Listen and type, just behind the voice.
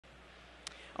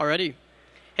Alrighty.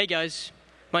 Hey guys,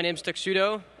 my name's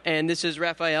tuxsudo, and this is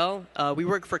Rafael. We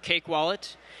work for Cake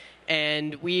Wallet,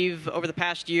 and we've, over the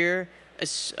past year,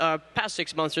 past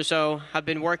 6 months or so, have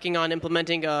been working on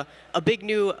implementing a big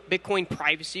new Bitcoin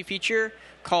privacy feature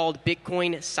called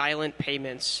Bitcoin Silent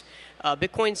Payments.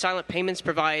 Bitcoin Silent Payments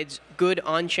provides good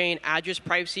on-chain address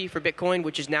privacy for Bitcoin,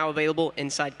 which is now available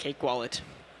inside Cake Wallet.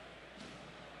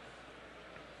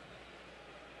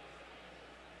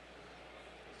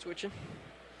 Switching.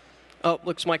 Oh,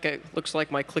 looks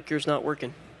like my clicker's not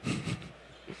working.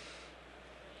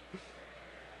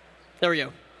 There we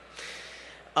go.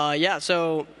 Yeah.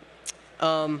 So,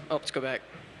 let's go back.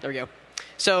 There we go.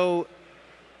 So,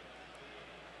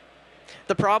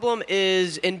 the problem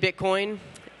is in Bitcoin.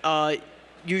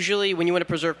 Usually, when you want to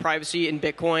preserve privacy in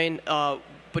Bitcoin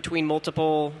between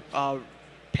multiple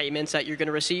payments that you're going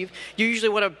to receive, you usually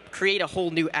want to create a whole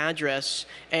new address,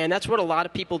 and that's what a lot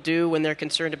of people do when they're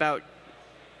concerned about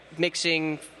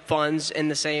mixing funds in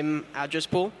the same address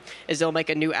pool, is they'll make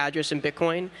a new address in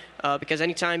Bitcoin, because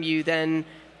anytime you then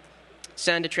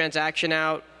send a transaction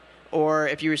out, or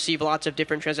if you receive lots of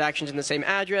different transactions in the same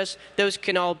address, those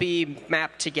can all be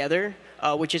mapped together,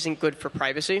 which isn't good for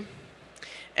privacy.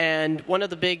 And one of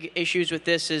the big issues with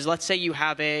this is, let's say you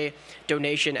have a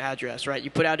donation address, right? You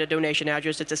put out a donation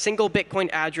address. It's a single Bitcoin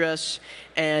address,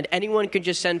 and anyone can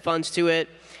just send funds to it.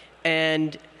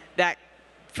 And that,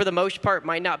 for the most part,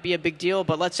 might not be a big deal.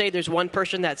 But let's say there's one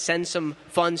person that sends some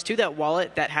funds to that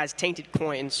wallet that has tainted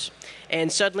coins.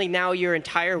 And suddenly now your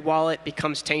entire wallet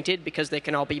becomes tainted because they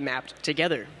can all be mapped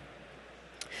together.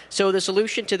 So the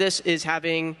solution to this is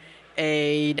having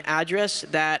an address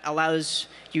that allows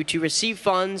you to receive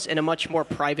funds in a much more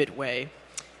private way.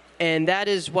 And that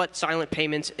is what Silent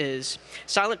Payments is.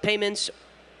 Silent Payments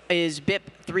is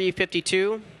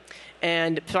BIP352.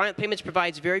 And Silent Payments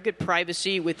provides very good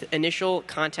privacy with initial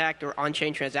contact or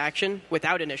on-chain transaction,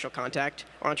 without initial contact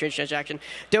or on-chain transaction.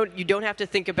 You don't have to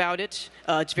think about it.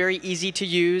 It's very easy to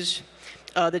use.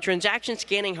 The transaction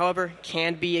scanning, however,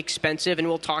 can be expensive, and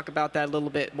we'll talk about that a little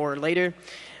bit more later.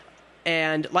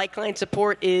 And light client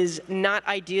support is not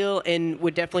ideal and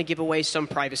would definitely give away some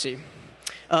privacy.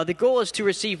 The goal is to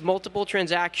receive multiple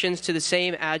transactions to the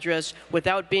same address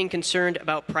without being concerned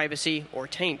about privacy or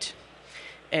taint.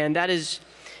 And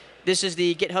this is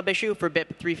the GitHub issue for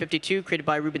BIP352 created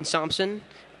by Ruben Thompson,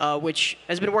 which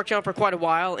has been worked on for quite a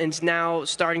while and is now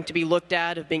starting to be looked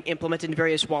at, of being implemented in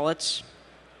various wallets.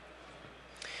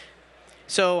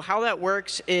 So how that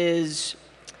works is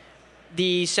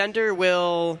the sender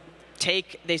will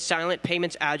take the Silent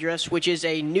Payments address, which is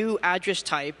a new address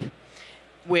type,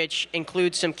 which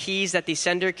includes some keys that the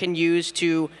sender can use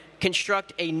to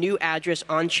construct a new address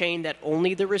on-chain that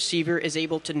only the receiver is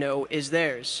able to know is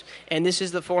theirs. And this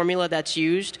is the formula that's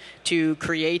used to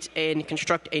create and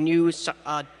construct a new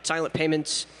Silent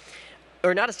Payments,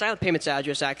 or not a Silent Payments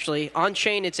address, actually.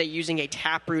 On-chain, it's using a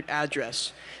Taproot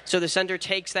address. So the sender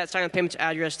takes that Silent Payments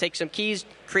address, takes some keys,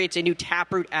 creates a new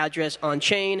Taproot address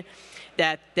on-chain,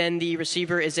 that then the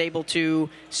receiver is able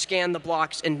to scan the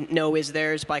blocks and know is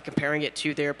theirs by comparing it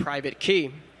to their private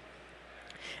key.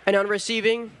 And on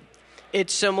receiving,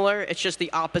 it's similar. It's just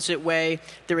the opposite way.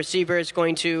 The receiver is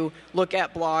going to look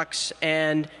at blocks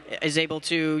and is able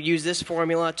to use this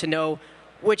formula to know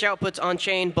which outputs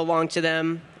on-chain belong to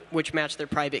them, which match their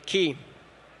private key.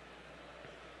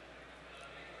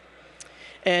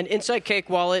 And inside Cake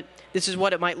Wallet, this is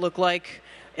what it might look like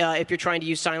if you're trying to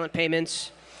use Silent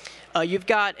Payments. You've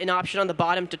got an option on the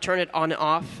bottom to turn it on and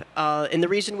off. And the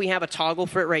reason we have a toggle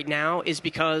for it right now is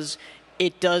because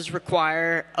it does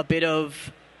require a bit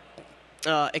of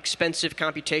expensive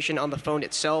computation on the phone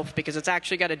itself, because it's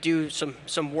actually got to do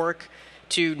some work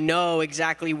to know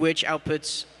exactly which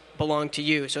outputs belong to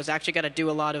you. So it's actually got to do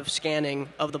a lot of scanning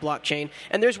of the blockchain.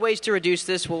 And there's ways to reduce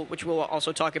this, which we'll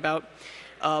also talk about.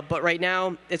 But right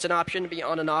now, it's an option to be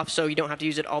on and off, so you don't have to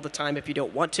use it all the time if you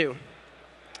don't want to.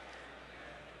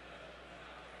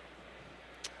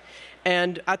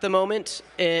 And at the moment,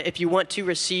 if you want to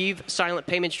receive Silent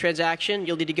Payments transaction,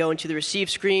 you'll need to go into the receive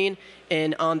screen,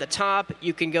 and on the top,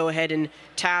 you can go ahead and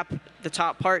tap the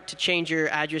top part to change your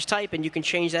address type, and you can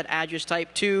change that address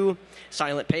type to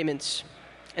Silent Payments.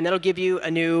 And that'll give you a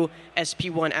new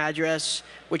SP1 address,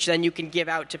 which then you can give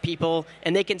out to people,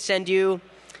 and they can send you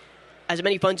as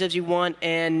many funds as you want,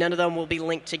 and none of them will be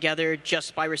linked together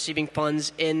just by receiving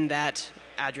funds in that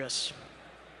address.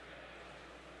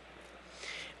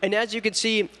 And as you can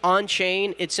see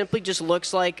on-chain, it simply just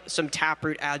looks like some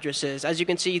Taproot addresses. As you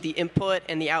can see, the input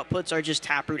and the outputs are just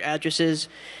Taproot addresses,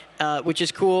 which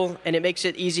is cool, and it makes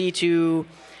it a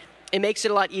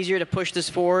lot easier to push this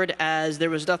forward, as there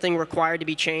was nothing required to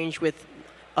be changed with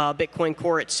Bitcoin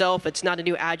core itself. It's not a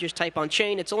new address type on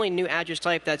chain. It's only a new address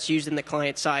type that's used in the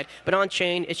client side. But on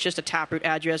chain, it's just a Taproot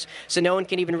address, so no one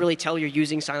can even really tell you're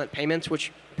using silent payments,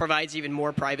 which provides even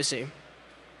more privacy.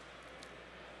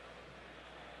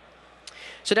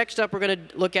 So next up, we're going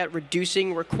to look at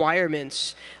reducing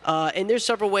requirements. And there's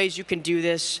several ways you can do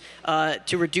this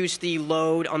to reduce the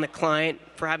load on the client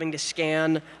for having to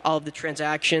scan all of the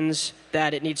transactions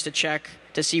that it needs to check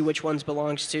to see which ones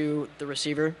belongs to the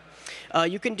receiver.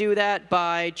 You can do that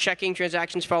by checking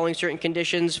transactions following certain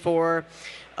conditions for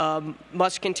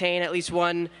must contain at least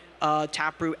one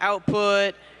Taproot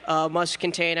output, must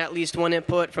contain at least one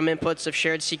input from inputs of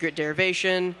shared secret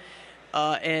derivation,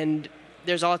 and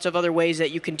there's lots of other ways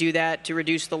that you can do that to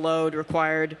reduce the load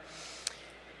required.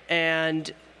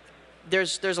 And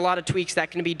there's a lot of tweaks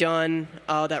that can be done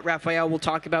that Rafael will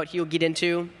talk about, he'll get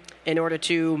into, in order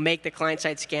to make the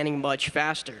client-side scanning much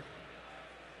faster.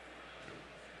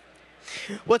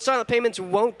 What silent payments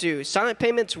won't do. Silent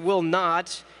payments will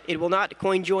not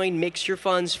coin join mix your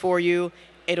funds for you.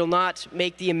 It'll not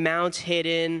make the amounts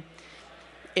hidden.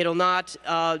 It'll not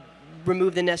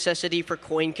remove the necessity for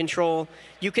coin control.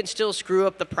 You can still screw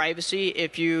up the privacy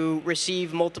if you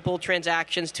receive multiple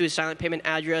transactions to a silent payment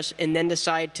address and then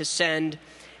decide to send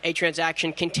a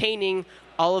transaction containing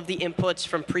all of the inputs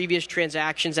from previous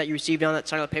transactions that you received on that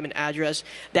silent payment address.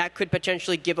 That could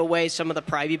potentially give away some of the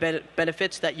privacy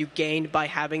benefits that you gained by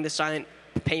having the silent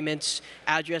payments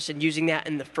address and using that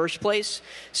in the first place.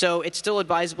 So it's still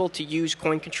advisable to use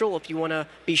coin control if you want to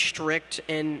be strict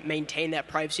and maintain that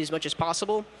privacy as much as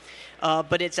possible.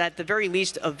 But it's at the very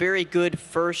least a very good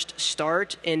first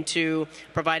start into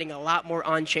providing a lot more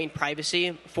on-chain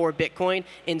privacy for Bitcoin,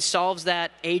 and solves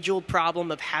that age-old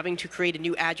problem of having to create a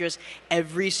new address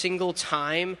every single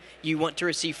time you want to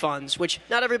receive funds, which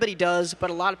not everybody does, but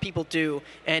a lot of people do,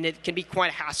 and it can be quite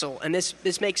a hassle. And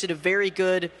this makes it a very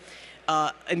good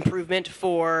improvement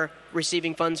for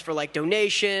receiving funds for like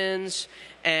donations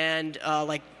and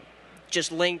like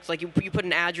just linked, like you put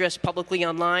an address publicly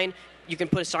online, you can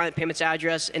put a silent payments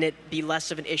address and it be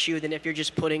less of an issue than if you're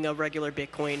just putting a regular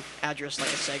Bitcoin address like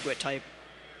a SegWit type.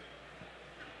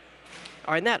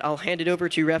 All right, and that, I'll hand it over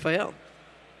to Rafael.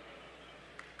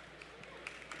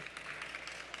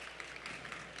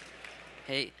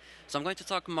 Hey, so I'm going to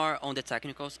talk more on the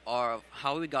technicals of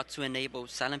how we got to enable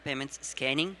silent payments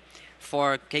scanning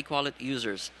for Cake Wallet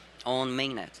users on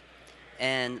mainnet.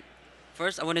 And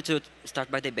first, I wanted to start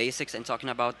by the basics and talking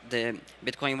about the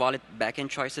Bitcoin wallet backend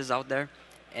choices out there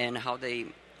and how they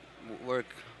work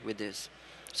with this.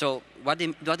 So what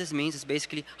this means is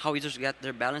basically how users get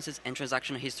their balances and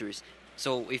transaction histories.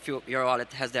 So if your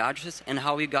wallet has the addresses and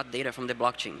how you got data from the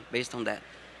blockchain based on that.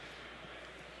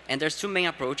 And there's two main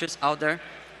approaches out there.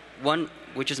 One,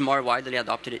 which is more widely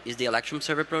adopted, is the Electrum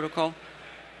server protocol.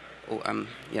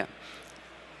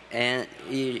 And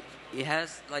it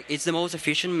has, like, it's the most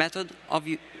efficient method of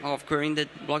querying the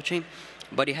blockchain,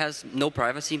 but it has no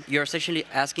privacy. You're essentially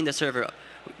asking the server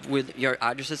with your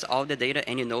addresses all the data,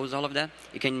 and it knows all of that.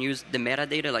 You can use the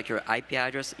metadata, like your IP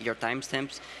address, your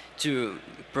timestamps, to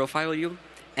profile you.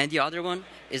 And the other one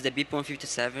is the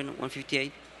BIP352,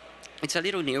 158. It's a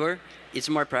little newer. It's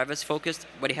more privacy focused,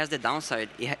 but it has the downside.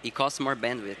 It costs more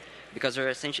bandwidth because they're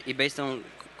essentially based on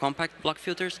compact block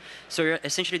filters. So you're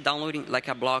essentially downloading like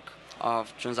a block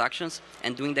of transactions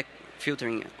and doing the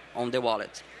filtering on the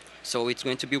wallet. So it's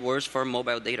going to be worse for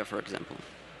mobile data, for example.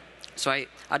 So I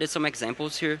added some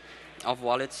examples here of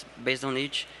wallets based on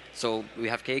each. So we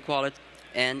have Cake Wallet,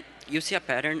 and you see a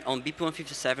pattern on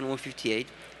BIP352, 158.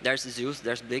 There's Zeus,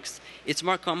 there's Blix. It's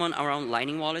more common around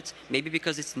Lightning wallets, maybe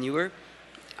because it's newer.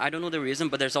 I don't know the reason,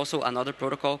 but there's also another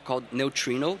protocol called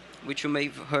Neutrino, which you may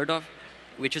have heard of,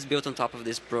 which is built on top of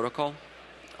this protocol,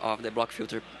 of the block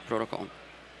filter protocol.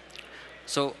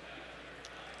 So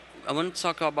I want to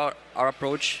talk about our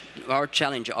approach, our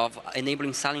challenge of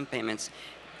enabling silent payments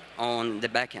on the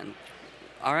backend.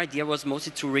 Our idea was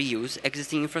mostly to reuse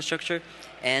existing infrastructure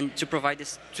and to provide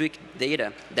this tweaked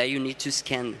data that you need to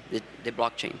scan the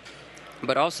blockchain.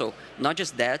 But also, not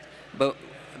just that, but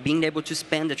being able to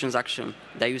span the transaction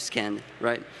that you scanned,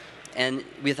 right? And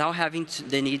without having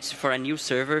the need for a new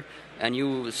server, a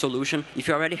new solution, if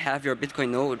you already have your Bitcoin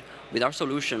node with our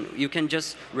solution, you can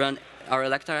just run our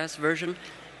ElectraS version,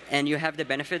 and you have the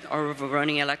benefit of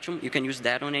running Electrum. You can use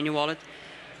that on any wallet.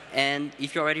 And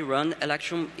if you already run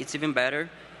Electrum, it's even better.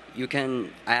 You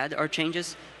can add our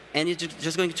changes, and it's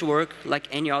just going to work like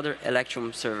any other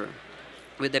Electrum server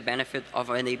with the benefit of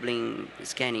enabling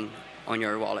scanning on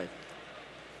your wallet.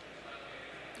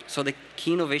 So the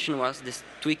key innovation was this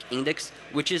tweak index,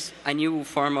 which is a new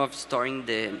form of storing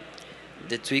the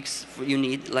tweaks you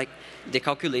need. Like, the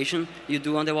calculation you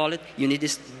do on the wallet, you need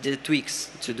the tweaks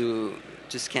to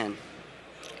scan.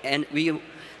 And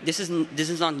this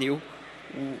is not new.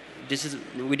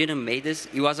 We didn't make this.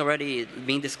 It was already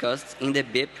being discussed in the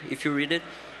BIP. If you read it,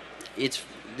 it's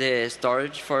the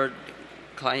storage for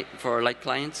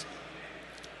clients,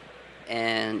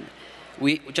 and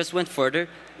we just went further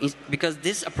because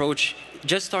this approach,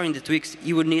 just storing the tweaks,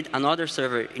 you would need another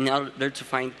server in order to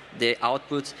find the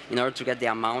outputs, in order to get the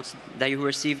amounts that you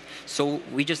received. So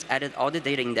we just added all the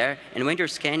data in there, and when you're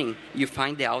scanning, you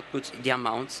find the outputs, the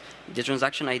amounts, the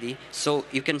transaction ID, so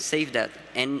you can save that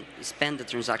and spend the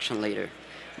transaction later.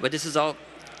 But this is all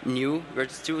new. We're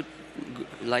still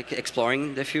like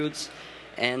exploring the fields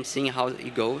and seeing how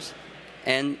it goes.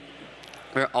 And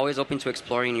we're always open to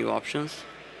exploring new options.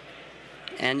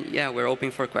 And yeah, we're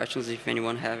open for questions if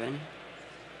anyone have any.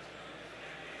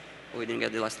 We didn't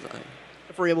get the last slide.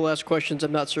 If we're able to ask questions,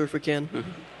 I'm not sure if we can.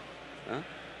 Mm-hmm.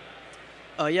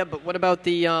 Huh? Yeah, but what about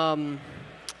the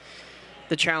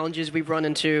challenges we've run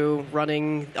into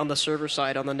running on the server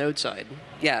side, on the node side?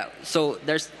 Yeah, so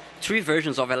there's 3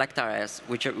 versions of ElectRS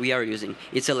which we are using.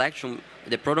 It's Electrum,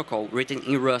 the protocol written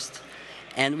in Rust.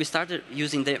 And we started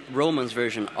using the Romance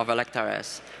version of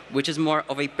ElectRS, which is more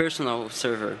of a personal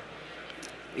server.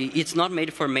 It's not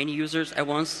made for many users at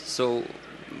once, so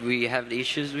we have the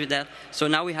issues with that. So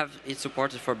now we have it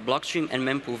supported for Blockstream and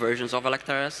mempool versions of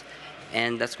ElectRS,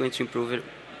 and that's going to improve it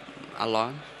a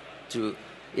lot.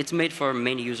 It's made for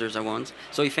many users at once.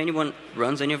 So if anyone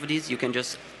runs any of these, you can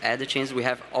just add the changes. We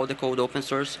have all the code open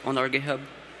source on our GitHub.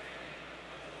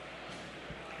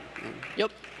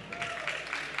 Yep.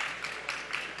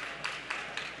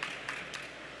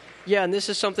 Yeah, and this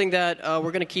is something that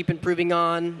we're going to keep improving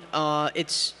on.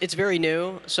 It's very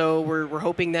new, so we're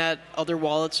hoping that other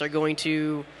wallets are going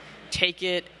to take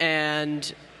it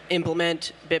and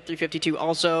implement BIP352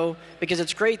 also, because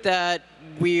it's great that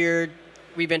we've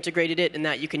integrated it and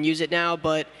that you can use it now,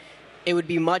 but it would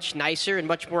be much nicer and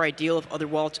much more ideal if other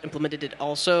wallets implemented it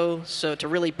also, so to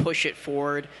really push it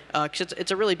forward, because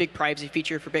it's a really big privacy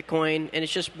feature for Bitcoin, and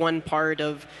it's just one part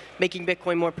of making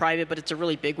Bitcoin more private, but it's a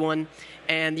really big one.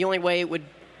 And the only way it would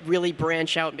really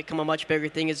branch out and become a much bigger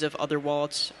thing is if other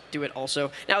wallets do it also.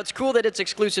 Now, it's cool that it's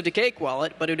exclusive to Cake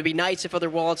Wallet, but it would be nice if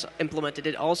other wallets implemented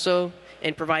it also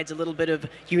and provides a little bit of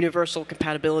universal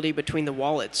compatibility between the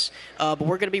wallets. But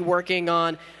we're going to be working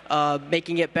on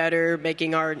making it better,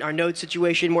 making our node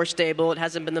situation more stable. It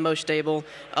hasn't been the most stable,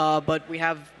 but we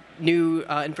have new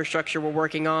infrastructure we're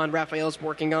working on, Rafael's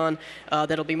working on,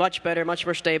 that'll be much better, much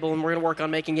more stable, and we're going to work on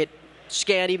making it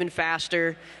scan even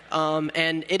faster,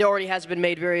 and it already has been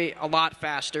made a lot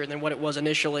faster than what it was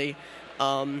initially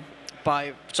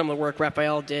by some of the work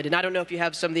Rafael did. And I don't know if you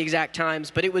have some of the exact times,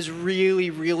 but it was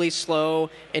really, really slow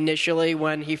initially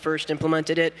when he first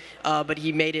implemented it, but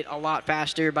he made it a lot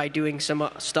faster by doing some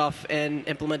stuff and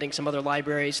implementing some other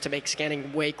libraries to make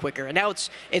scanning way quicker. And now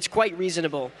it's quite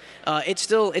reasonable. It's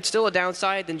still a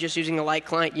downside than just using a light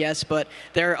client, yes, but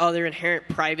there are other inherent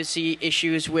privacy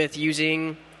issues with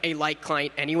using a light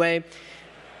client anyway.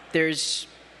 There's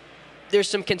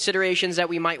some considerations that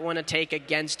we might want to take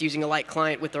against using a light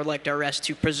client with ElectRS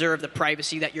to preserve the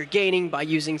privacy that you're gaining by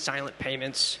using silent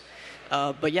payments.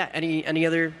 But yeah, any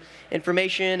other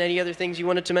information, any other things you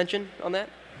wanted to mention on that?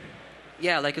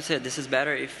 Yeah, like I said, this is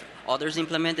better if others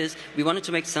implement this. We wanted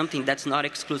to make something that's not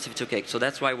exclusive to Cake, so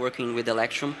that's why working with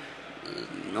Electrum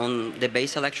on the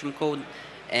base Electrum code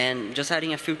and just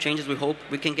adding a few changes. We hope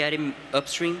we can get it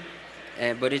upstream.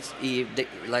 But it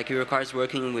requires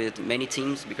working with many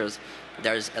teams because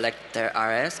there's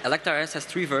ElectRS. ElectRS has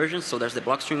 3 versions, so there's the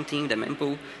Blockstream team, the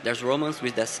mempool, there's Romance,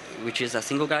 which is a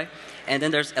single guy, and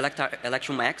then there's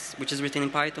Electrum X, which is written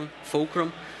in Python,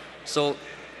 Fulcrum. So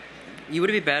it would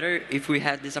be better if we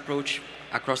had this approach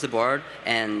across the board,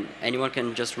 and anyone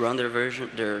can just run their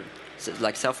version,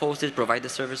 like self-hosted, provide the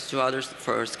service to others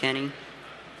for scanning,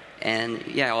 and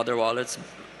yeah, other wallets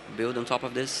build on top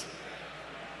of this.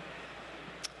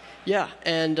 Yeah,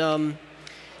 and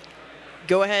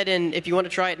go ahead and if you want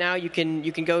to try it now, you can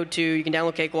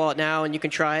download Cake Wallet now and you can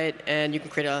try it, and you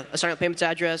can create a silent payments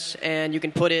address, and you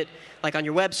can put it like on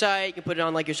your website, you can put it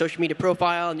on like your social media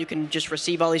profile, and you can just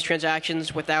receive all these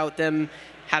transactions without them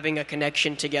having a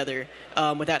connection together,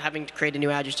 without having to create a new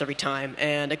address every time.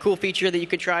 And a cool feature that you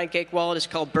can try in Cake Wallet is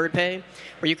called BirdPay,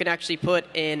 where you can actually put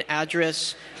an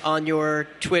address on your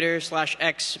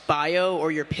Twitter/X bio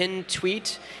or your pinned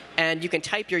tweet, and you can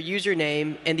type your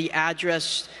username and the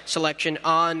address selection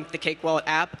on the Cake Wallet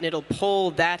app, and it'll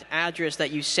pull that address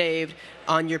that you saved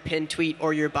on your pinned tweet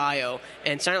or your bio.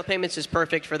 And silent payments is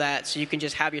perfect for that, so you can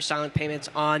just have your silent payments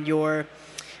on your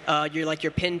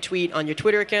your pinned tweet on your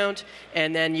Twitter account,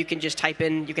 and then you can just type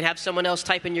in. You can have someone else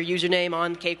type in your username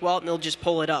on Cake Wallet, and they'll just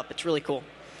pull it up. It's really cool.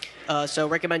 So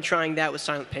recommend trying that with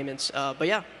silent payments. But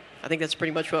yeah, I think that's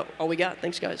pretty much all we got.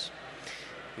 Thanks, guys.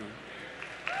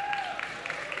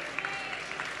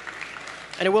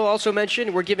 And I will also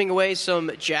mention we're giving away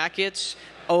some jackets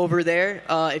over there.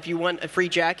 If you want a free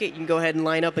jacket, you can go ahead and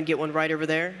line up and get one right over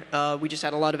there. We just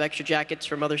had a lot of extra jackets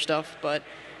from other stuff, but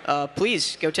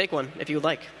please go take one if you would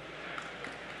like.